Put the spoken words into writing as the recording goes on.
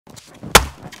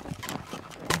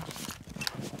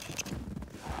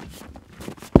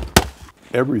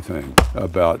Everything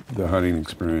about the hunting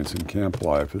experience and camp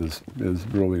life is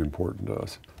really important to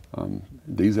us.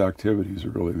 These activities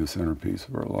are really the centerpiece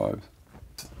of our lives.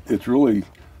 It's really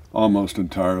almost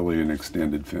entirely an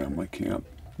extended family camp.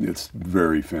 It's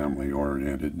very family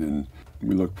oriented, and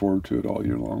we look forward to it all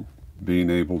year long. Being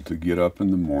able to get up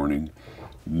in the morning,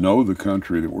 know the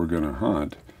country that we're going to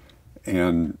hunt,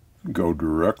 and go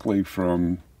directly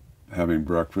from having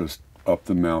breakfast up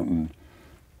the mountain,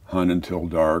 hunt until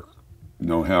dark,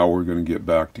 know how we're going to get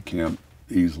back to camp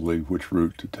easily, which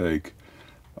route to take,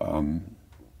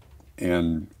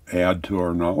 and add to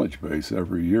our knowledge base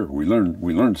every year. We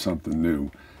learn something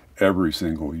new every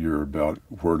single year about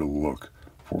where to look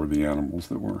for the animals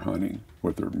that we're hunting,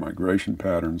 what their migration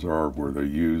patterns are, where they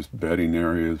use bedding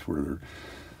areas, where they're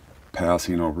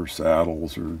passing over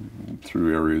saddles or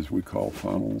through areas we call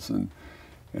funnels, and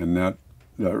that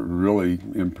really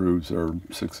improves our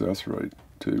success rate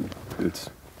too. It's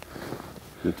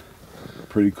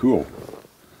pretty cool.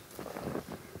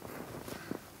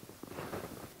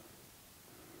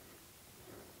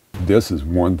 This is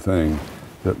one thing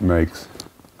that makes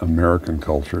American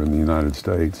culture in the United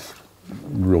States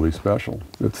really special.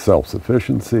 It's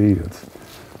self-sufficiency,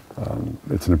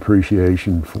 it's an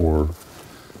appreciation for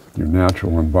your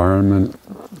natural environment,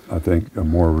 I think a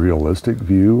more realistic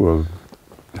view of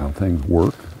how things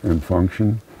work and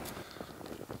function.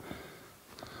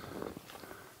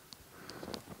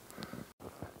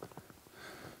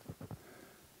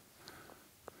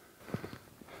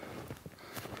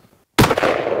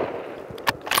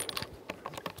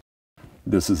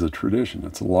 This is a tradition,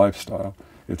 it's a lifestyle,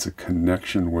 it's a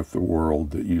connection with the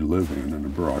world that you live in a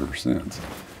broader sense.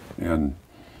 And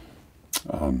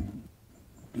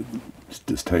it's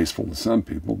distasteful to some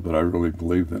people, but I really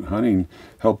believe that hunting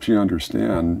helps you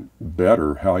understand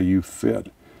better how you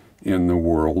fit in the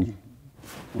world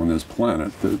on this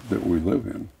planet that we live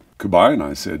in. Kabai and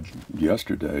I said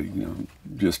yesterday,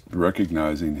 just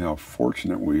recognizing how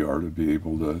fortunate we are to be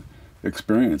able to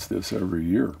experience this every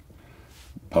year.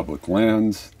 Public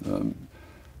lands, the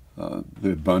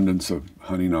abundance of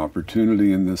hunting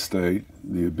opportunity in this state,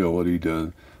 the ability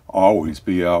to always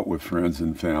be out with friends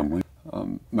and family.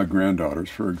 My granddaughters,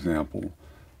 for example,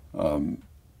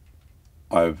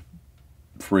 I've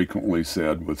frequently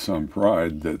said with some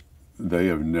pride that they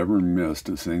have never missed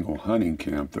a single hunting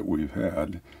camp that we've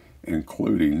had,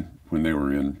 including when they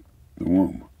were in the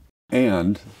womb.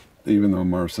 And even though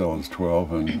Marcel is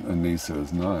 12 and Anissa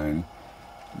is 9,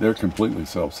 they're completely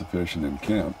self-sufficient in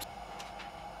camp.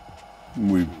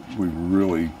 We've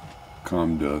really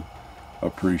come to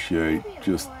appreciate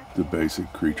just the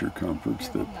basic creature comforts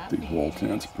that these wall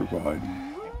tents provide.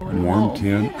 Warm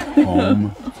tent,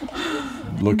 home,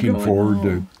 looking forward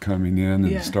to coming in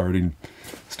and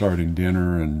starting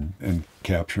dinner and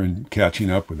catching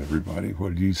up with everybody.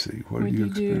 What did you see? What did you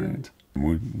experience?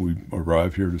 We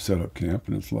arrive here to set up camp,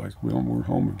 and it's like, well, we're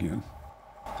home again.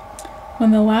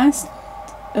 When the last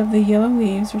of the yellow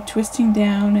leaves are twisting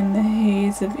down and the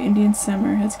haze of Indian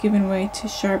summer has given way to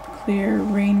sharp, clear,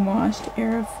 rain-washed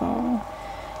air of fall,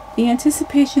 the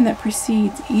anticipation that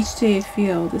precedes each day of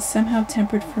field is somehow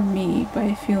tempered for me by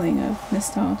a feeling of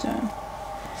nostalgia.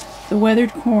 The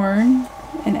weathered corn,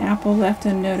 an apple left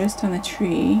unnoticed on the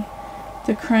tree,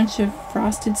 the crunch of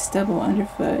frosted stubble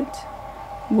underfoot,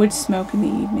 wood smoke in the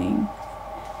evening.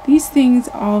 These things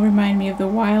all remind me of the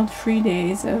wild, free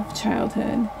days of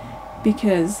childhood,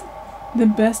 because the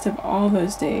best of all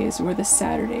those days were the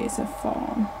Saturdays of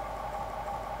fall.